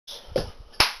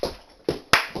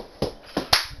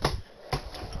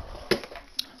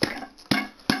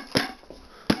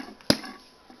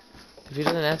If he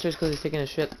doesn't answer, it's because he's taking a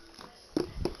shit.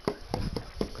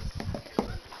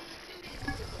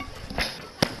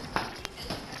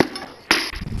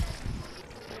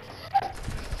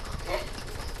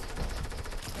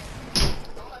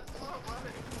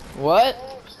 What?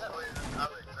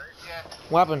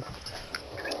 What happened?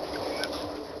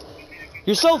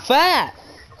 You're so fat!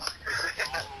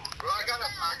 Bro, I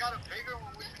got a bigger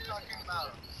one. What are you talking about?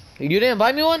 You didn't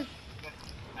buy me one?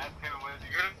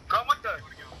 Come with us.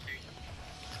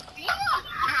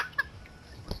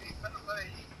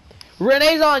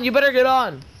 Renee's on, you better get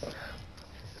on.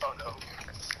 Oh no.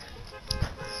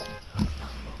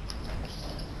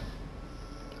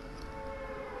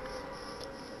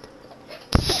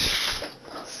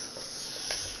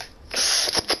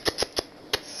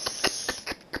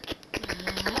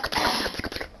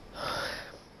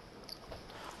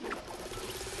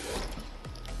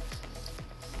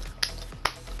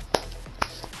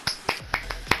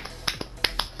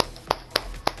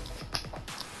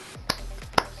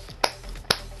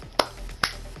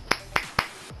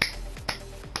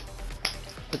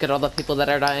 Look at all the people that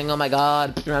are dying, oh my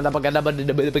god. Look at the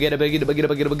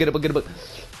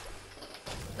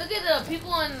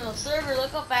people on the server, look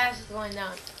how fast it's going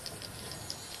down.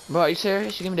 Bro, are you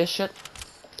serious? You give me this shit?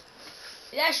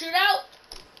 Did that shoot out?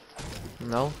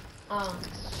 No. Oh.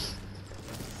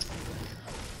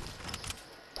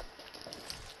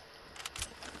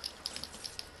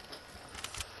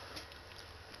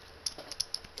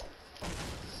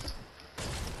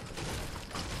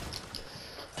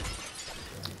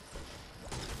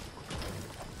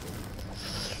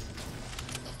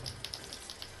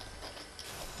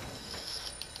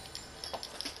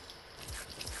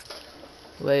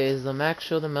 Wait, is the max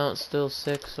shield amount still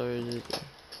 6 or is it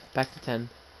back to 10?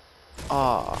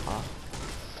 Ah.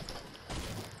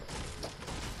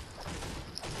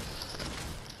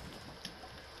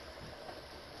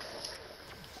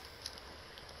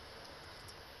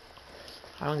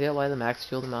 I don't get why the max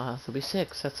shield amount has to be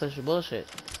 6. That's such bullshit.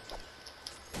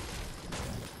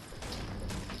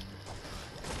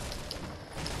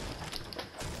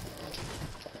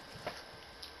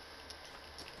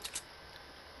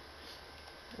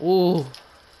 Ooh.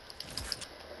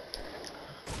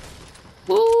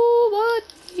 Ooh,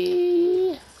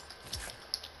 buddy.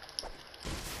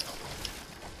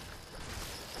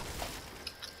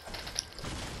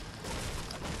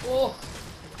 Oh.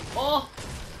 Oh.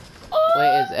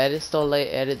 Wait, is edit still late?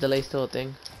 Edit delay still a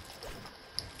thing?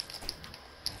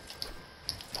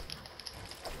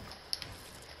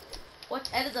 What's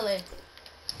edit delay?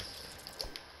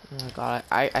 Oh my god,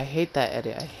 I hate that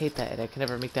edit. I hate that edit. I can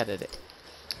never make that edit.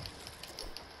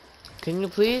 Can you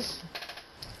please?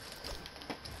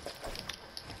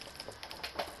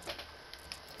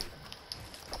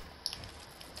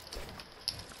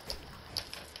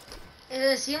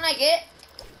 Does it seem like it?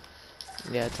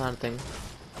 Yeah, it's not a thing.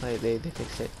 Like, they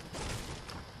fixed it.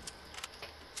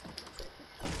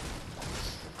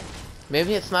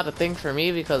 Maybe it's not a thing for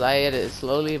me because I edit it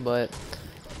slowly, but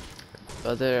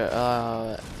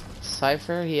other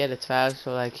Cypher, he edits fast,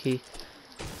 so like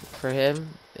for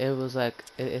him it was like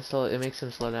it makes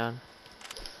him slow down.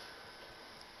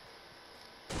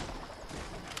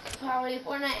 Probably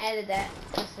Fortnite added that.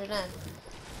 Yes, they're done.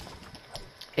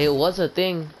 It was a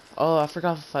thing. Oh, I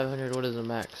forgot 500. What is the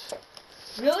max?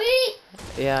 Really?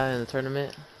 Yeah, in the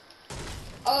tournament.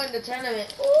 Oh, in the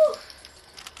tournament. Ooh.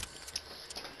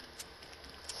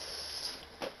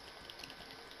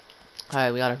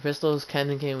 Alright, we got our pistols,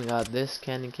 candy cane, we got this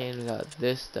candy cane, we got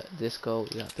this disco,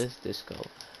 we got this disco.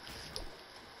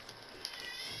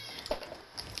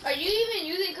 Are you even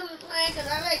using colorblind? Because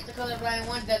I like the colorblind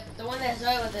one, the one that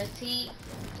started with a T.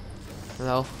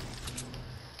 No.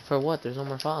 For what? There's no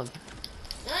more fog.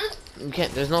 Huh? You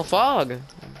can't, there's no fog. I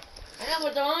know,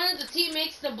 but the one with the T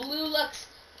makes the blue looks,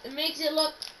 it makes it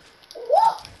look,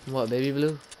 whoa! What, baby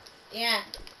blue? Yeah.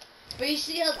 But you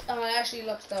see how it actually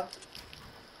looks though.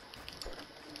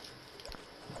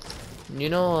 You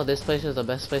know this place is the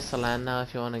best place to land now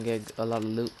if you want to get a lot of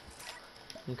loot.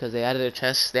 Because they added a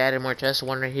chest, they added more chests,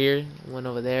 one right here, one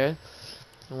over there,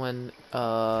 one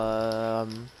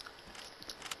down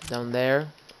there,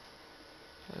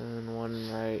 and one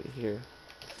right here.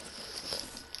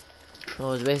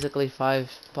 So it's basically 5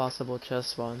 possible chest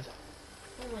spawns.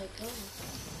 Oh my god.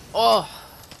 Oh!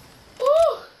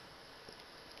 Ooh!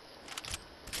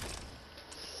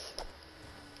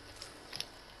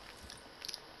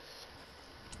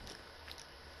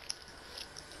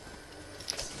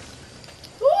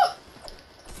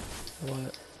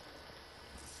 What?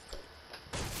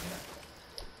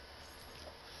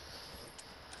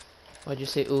 Why'd you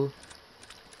say ooh?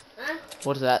 Huh?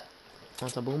 What is that? Oh,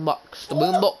 it's a boombox. The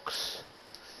boombox.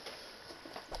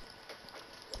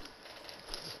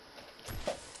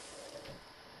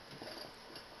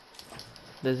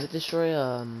 Does it destroy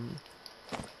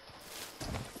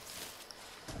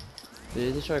Did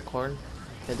it destroy corn?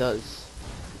 It does.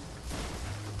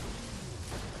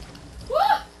 Woo!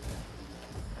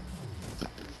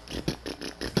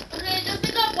 Okay, just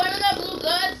pick up one of the blue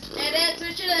guns and then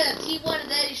switch it to the T1 and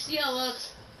then you see how it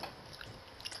looks.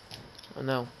 Oh,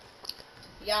 no.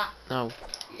 Yeah, No.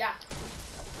 yeah.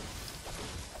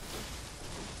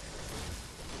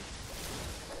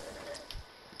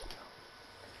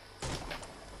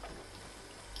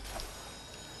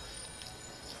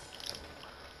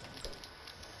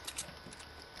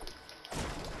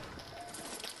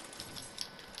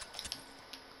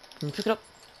 Can you pick it up?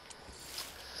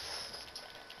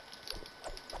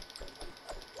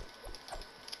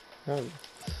 Oh.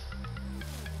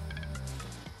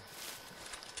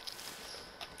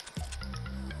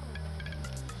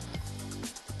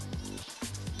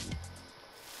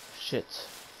 Shit.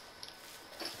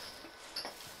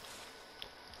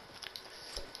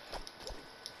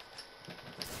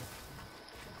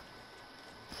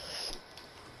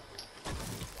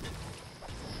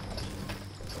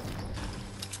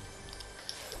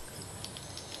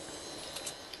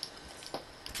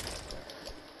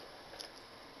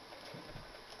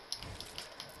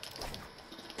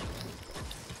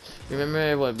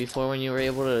 Remember what before when you were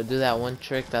able to do that one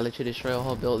trick that let you destroy a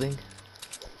whole building?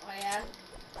 Oh yeah?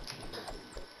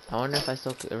 I wonder if I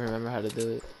still remember how to do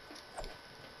it.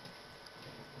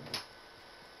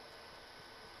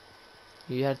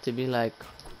 You had to be like,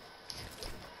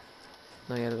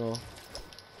 no, you gotta go.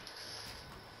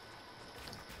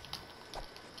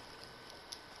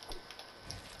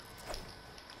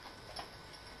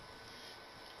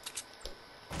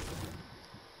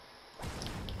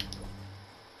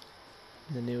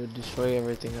 Then it would destroy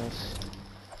everything else.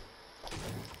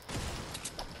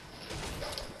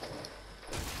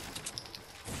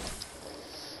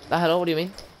 Hello, what do you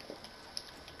mean?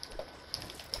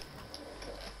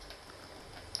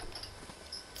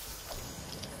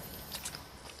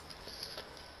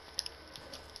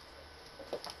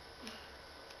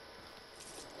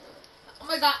 Oh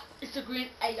my god, it's a green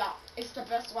AR. It's the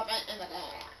best weapon in the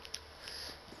game.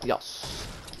 Yes.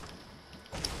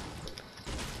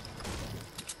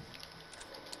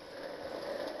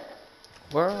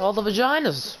 Where are all the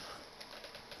vaginas?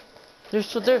 There's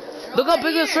so there. Look how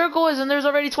big the circle is, and there's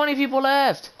already 20 people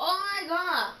left. Oh my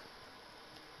god.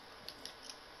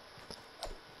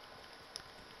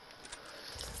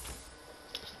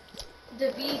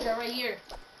 The bees are right here.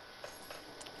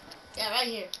 Yeah, right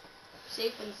here.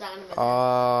 Safe and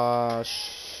sound.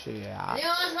 Shit. Leo,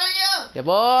 what's on you? Yeah,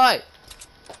 boy.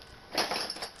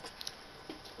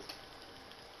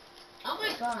 Oh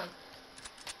my god.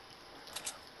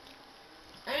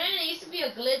 I mean, there used to be a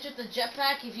glitch with the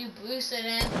jetpack. If you boost it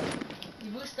in,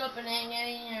 you boost up and then get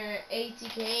in your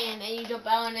ATK and then you jump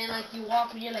out and then like you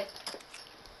walk and you're like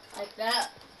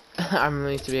that. I remember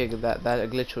it used to be that a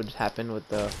glitch would happen with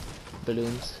the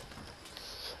balloons.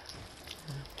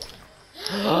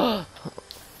 Imagine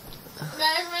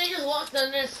when you just walked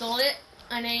under and stole it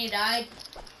and then you died.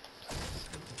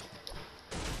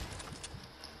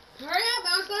 Hurry up,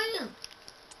 I was going to.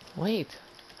 Wait.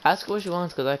 Ask her what she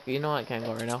wants, cause you know I can't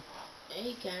go right now. Yeah,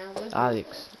 you can. With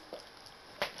Alex,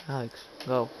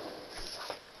 go.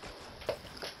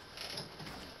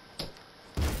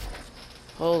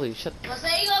 Holy shit. Pues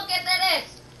ahí digo que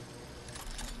tenés.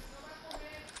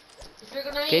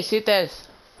 ¿Qué hiciste?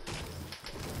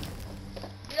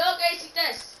 Digo que hiciste.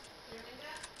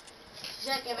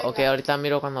 Ya que venga. Ok, ahorita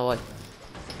miro cuando voy.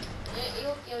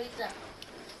 Digo que ahorita.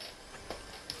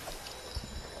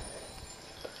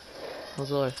 Close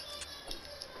the door.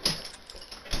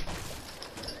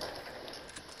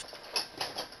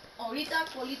 Ahorita,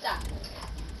 colita.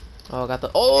 Oh, I got the.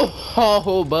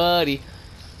 Oh, buddy.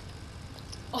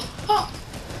 Oh,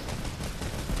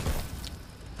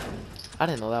 I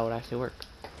didn't know that would actually work.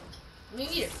 me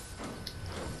neither.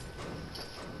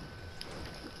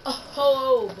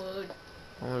 Oh, bud.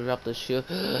 I'm gonna drop the shield.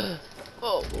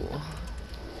 Oh.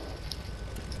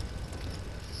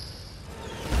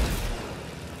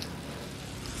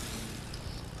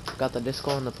 Got the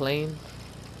disco on the plane.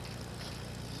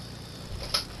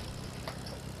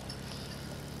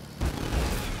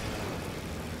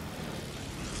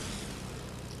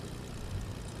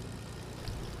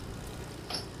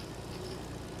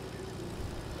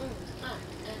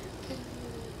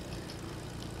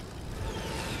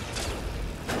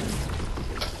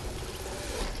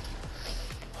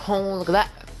 Oh, look at that.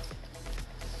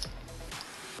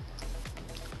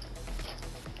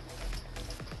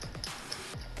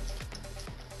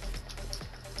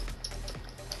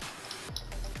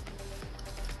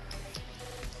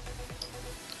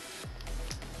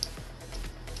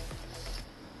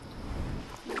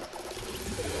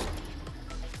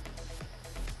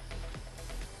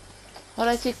 How'd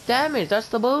I take damage? That's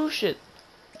the bullshit.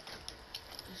 The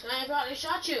sniper probably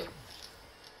shot you.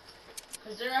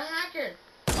 Because they're a hacker.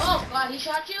 Oh, God, he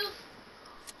shot you?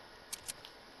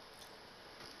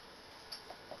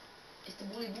 It's the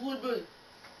bully.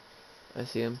 I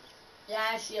see him. Yeah,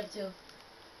 I see him too.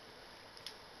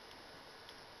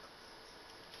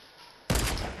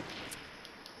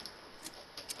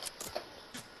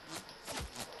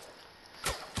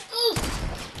 Ooh.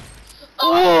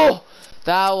 Oh!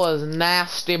 That was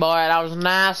nasty, boy. That was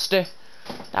nasty.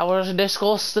 That was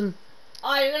disgusting.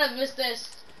 Oh, you're gonna miss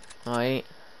this. No, I ain't.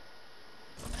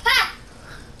 Ha!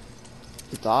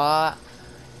 You thought?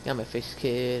 Got my face,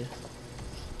 kid.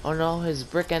 Oh no, his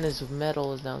brick and his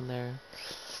metal is down there.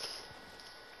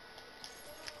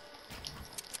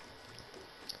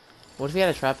 What if he had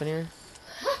a trap in here?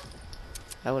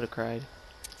 I would have cried.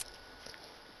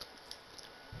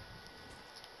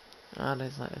 Ah,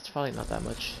 that's not, it's probably not that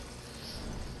much.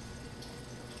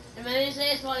 And then you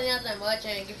say it's probably not that much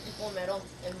and it gives you full metal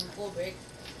and full break.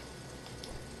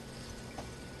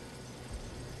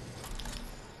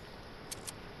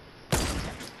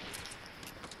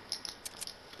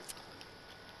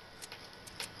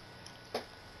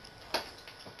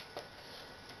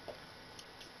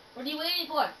 What are you waiting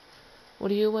for?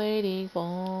 What are you waiting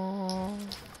for?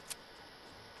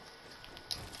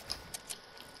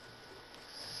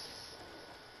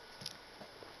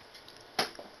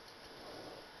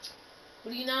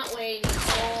 What are you not waiting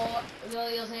for?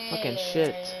 Fucking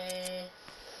shit.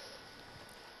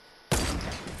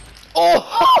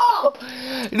 Oh!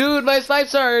 Dude, my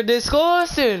snipes are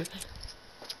disgusting.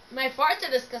 My farts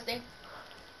are disgusting.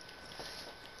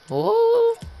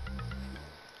 Oh!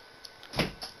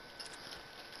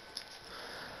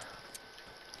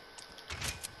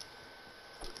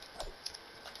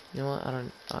 You know what? I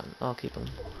don't. I'll keep them.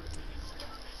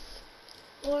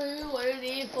 What are you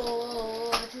waiting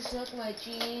for to suck my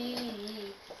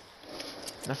cheek?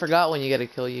 I forgot when you get a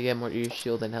kill, you get more your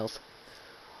shield and health.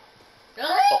 Really?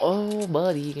 Oh,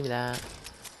 buddy, give me that.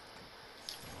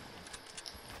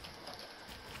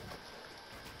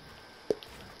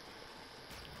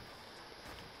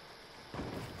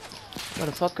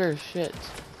 Motherfucker, shit.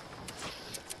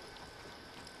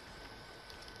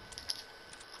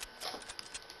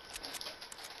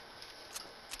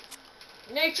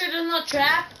 Nature does not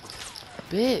trap.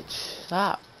 Bitch,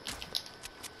 stop.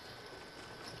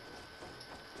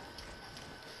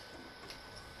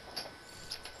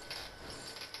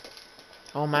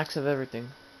 Oh, max of everything.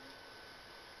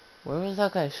 Where was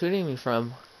that guy shooting me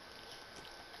from?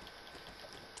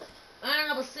 I don't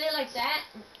know, but say it like that.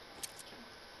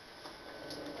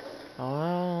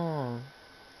 Oh.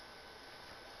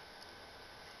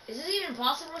 Is it even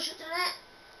possible to shoot to that?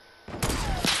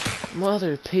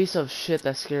 Mother piece of shit,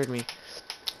 that scared me.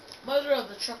 Mother of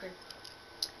the trucker.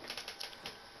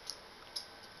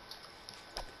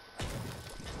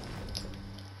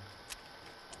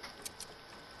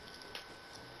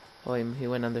 Oh, he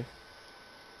went under.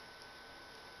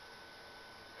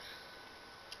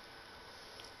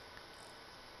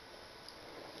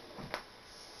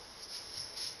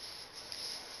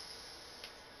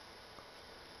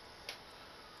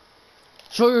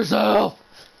 Show yourself!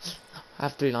 I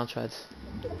have 3 launch pads.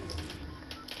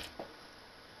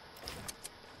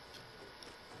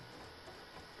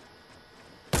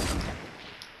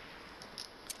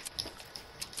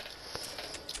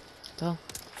 Oh.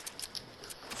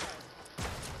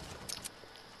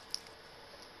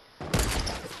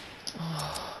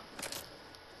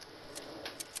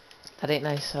 That ain't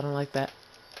nice. I don't like that.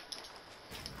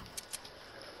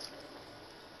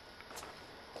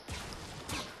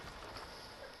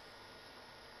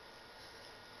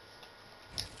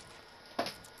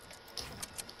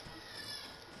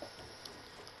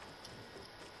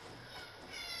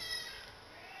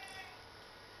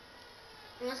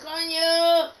 What's calling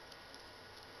you?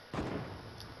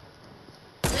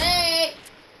 Hey!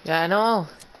 Yeah, I know.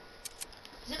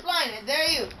 Zip line, I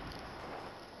dare you.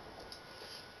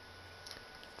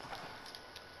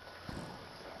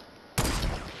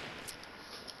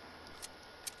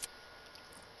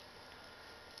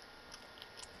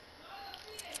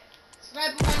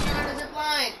 Sniper when you're on the zip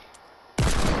line.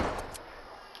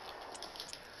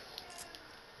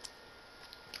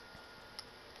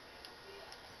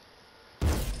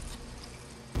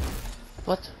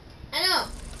 What? I know.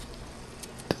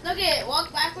 Look at it.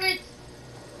 Walk backwards.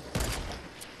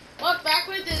 Walk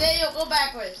backwards and then you'll go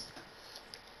backwards.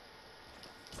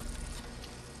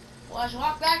 Watch,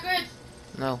 walk backwards.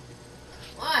 No.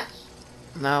 Watch.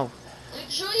 No. I can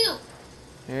show you.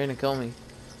 You're gonna kill me.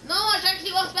 No, watch,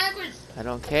 actually walk backwards. I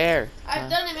don't care. I've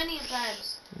done it many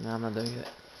times. No, I'm not doing that.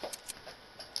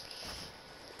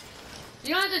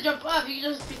 You don't have to jump off. You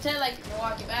can just pretend like you're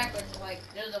walking backwards. Like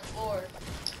there's a floor,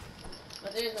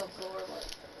 but there's no floor.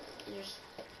 But you just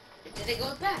pretend it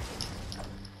goes back.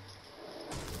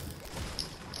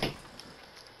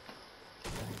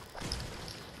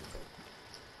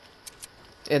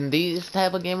 In these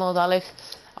type of game modes, Alex,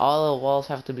 all the walls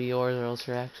have to be yours, or else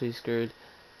you're actually screwed.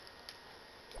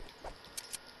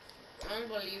 I don't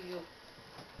believe you.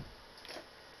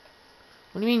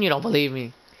 What do you mean you don't believe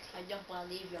me? I don't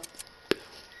believe you.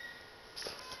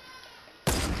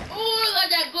 Oh, let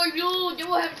that go, you!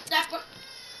 You have snapper.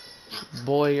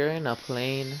 Boy, you're in a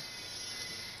plane.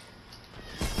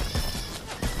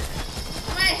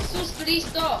 Ay, Jesus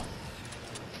Cristo!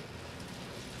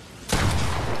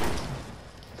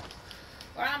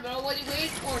 Come on, bro, what are you waiting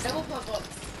for? Double pump up.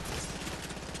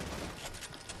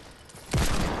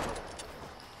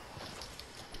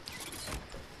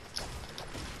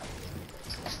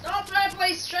 Stop trying to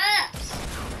play straps!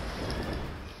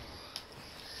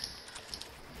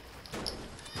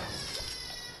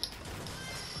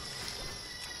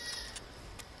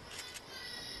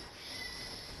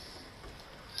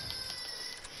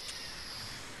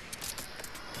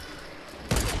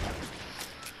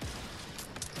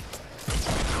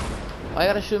 Why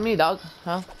you gotta shoot me, dog?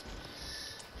 Huh?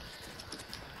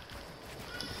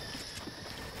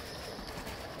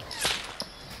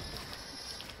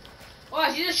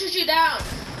 Oh, he's gonna shoot you down.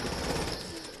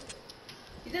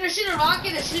 He's gonna shoot a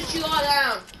rocket and shoot you all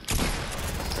down.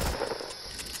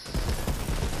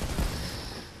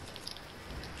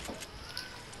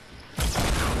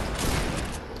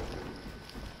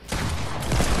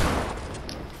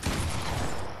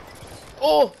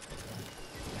 Oh!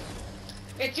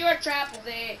 It's your trap,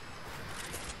 Jose.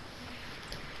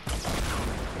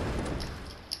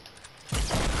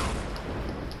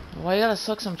 Why you gotta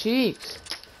suck some cheeks?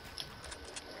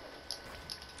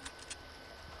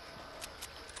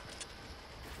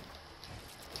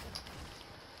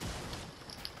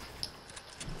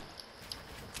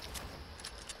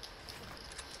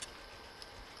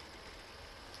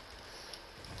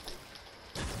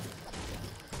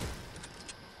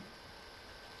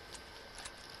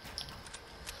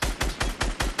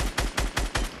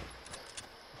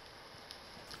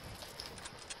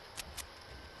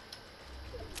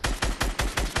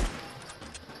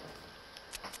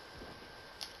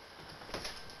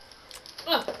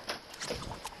 Oh,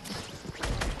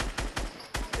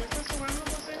 ¿Ya estás jugando,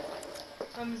 José?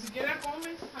 O ni siquiera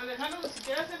comes. Alejandro, ni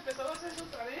siquiera has empezado a hacer su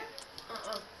tarea.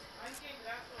 Ay, qué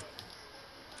gato.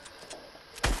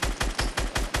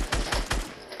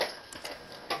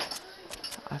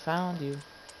 I found you.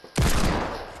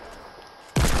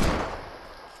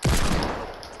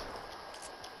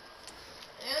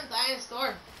 and die in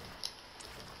store.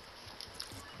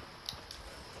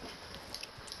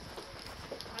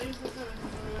 Ahí está Alejandro.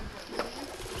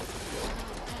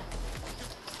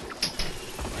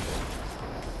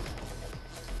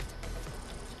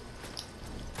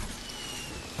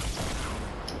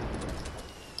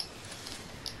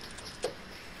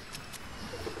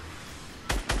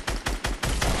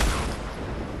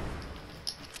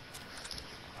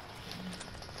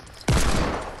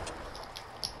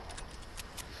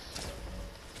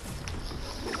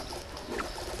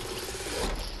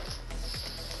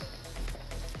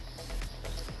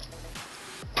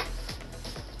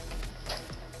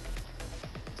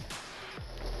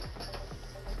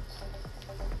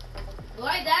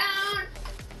 Lie down.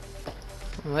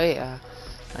 Wait, I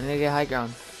need to get high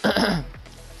ground.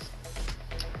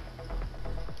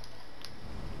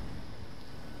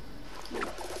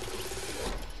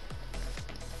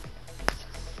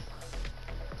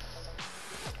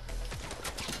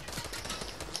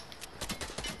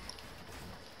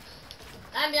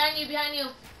 I'm behind you, behind you.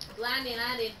 Landing,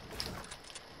 landing.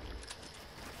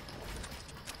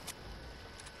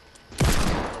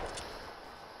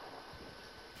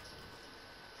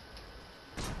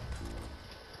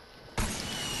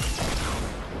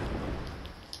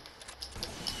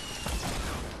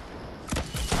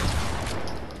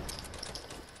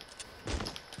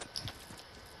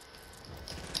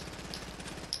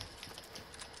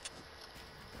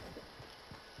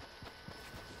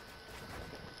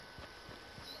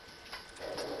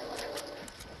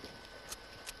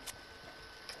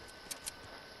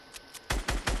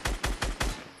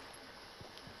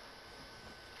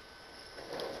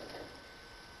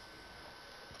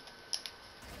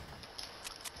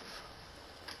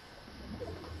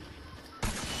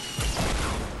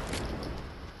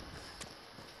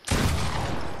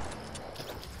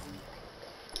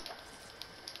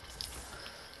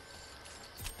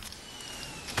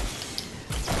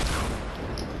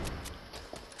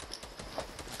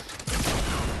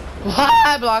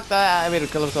 I blocked that. I made him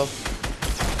kill himself.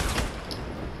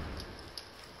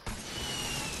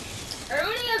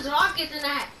 Everybody has rockets in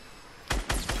that.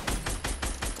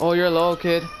 Oh, you're low,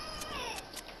 kid.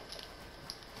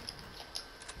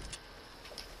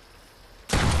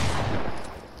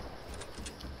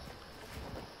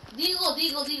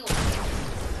 Deagle.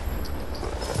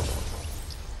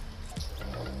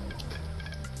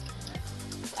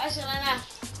 Selena.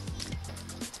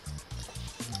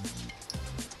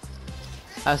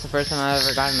 That's the first time I've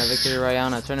ever gotten a victory royale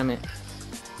in a tournament.